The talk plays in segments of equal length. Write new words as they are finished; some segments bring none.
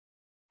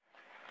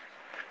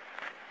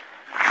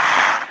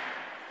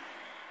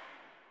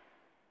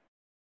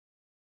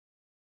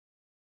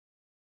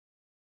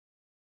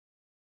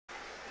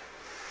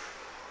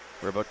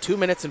We're about 2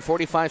 minutes and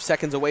 45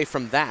 seconds away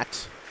from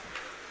that.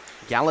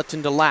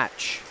 Gallatin to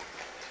Latch.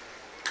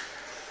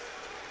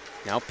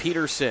 Now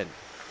Peterson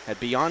had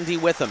Biondi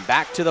with him,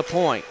 back to the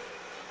point.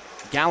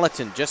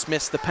 Gallatin just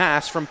missed the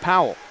pass from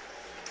Powell.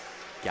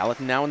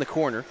 Gallatin now in the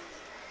corner.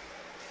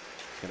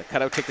 Gonna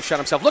cut out, take the shot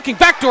himself, looking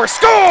backdoor,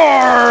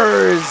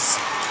 scores!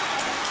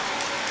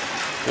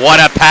 What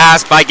a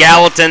pass by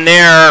Gallatin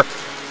there.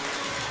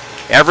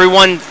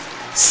 Everyone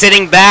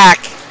sitting back,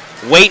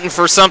 waiting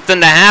for something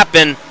to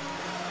happen.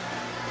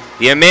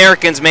 The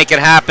Americans make it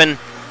happen.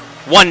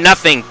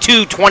 1-0,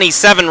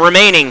 2:27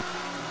 remaining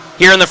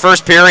here in the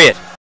first period.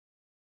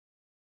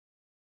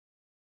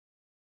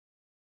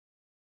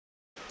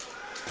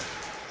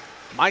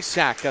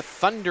 Mysak, a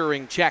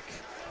thundering check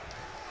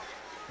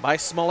by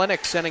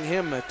Smolenik, sending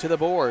him to the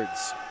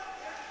boards.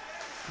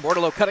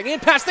 Mortillo cutting in,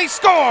 pass, they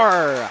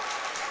score!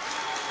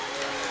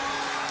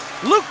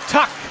 Luke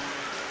Tuck,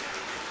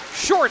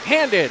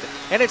 short-handed,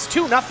 and it's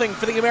 2-0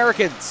 for the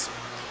Americans.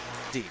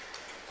 Deep.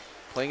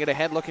 Playing it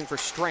ahead, looking for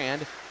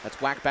Strand. That's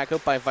whacked back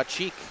out by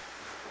Vachik.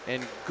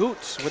 And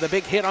Goots with a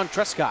big hit on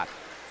Trescott.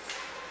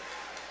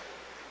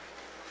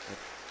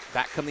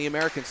 Back come the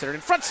Americans, centered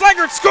in front.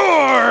 Slaggert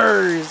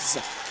scores!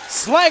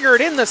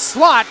 Slaggert in the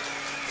slot.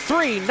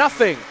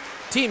 3-0,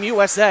 Team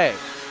USA.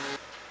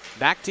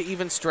 Back to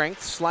even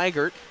strength.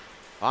 Slaggert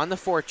on the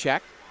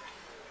forecheck.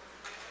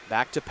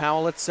 Back to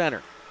Powell at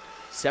center.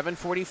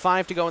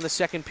 7:45 to go in the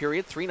second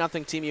period.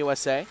 3-0 Team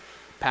USA.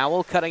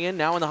 Powell cutting in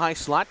now in the high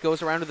slot.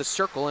 Goes around to the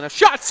circle and a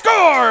shot.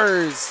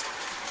 Scores!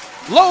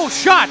 Low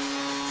shot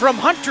from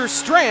Hunter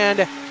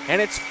Strand. And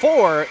it's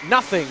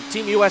 4-0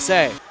 Team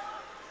USA.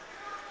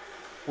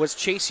 Was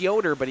Chase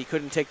Yoder, but he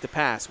couldn't take the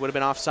pass. Would have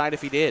been offside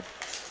if he did.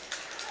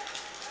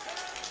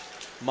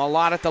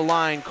 Malott at the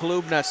line.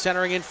 Klubna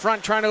centering in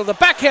front, trying to go to the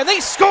backhand.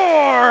 They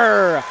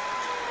score!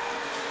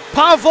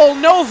 Pavel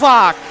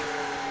Novak.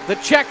 The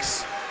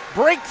Czechs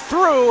break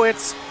through.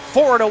 It's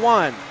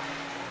 4-1.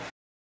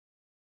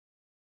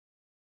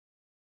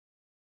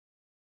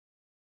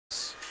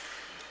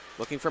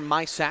 Looking for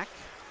Mysak.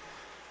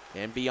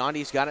 And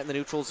Biondi's got it in the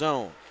neutral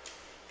zone.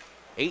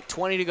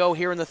 8:20 to go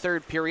here in the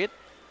third period.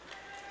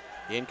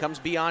 In comes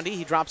Biondi.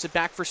 He drops it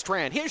back for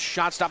Strand. His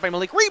shot stopped by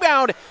Malik.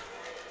 Rebound!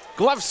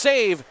 Glove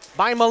save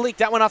by Malik.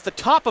 That went off the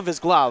top of his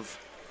glove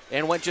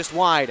and went just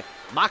wide.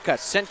 Maka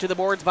sent to the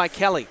boards by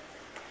Kelly.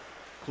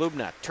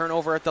 Klubna,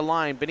 turnover at the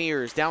line.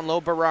 Beniers, down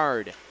low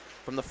Berard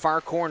from the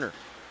far corner.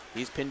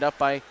 He's pinned up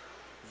by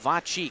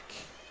Vachik.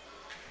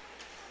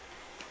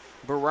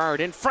 Berard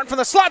in front from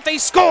the slot. They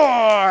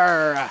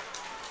score!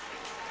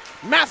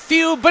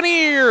 Matthew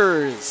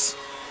Beniers.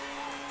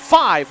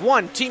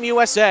 5-1 Team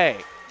USA.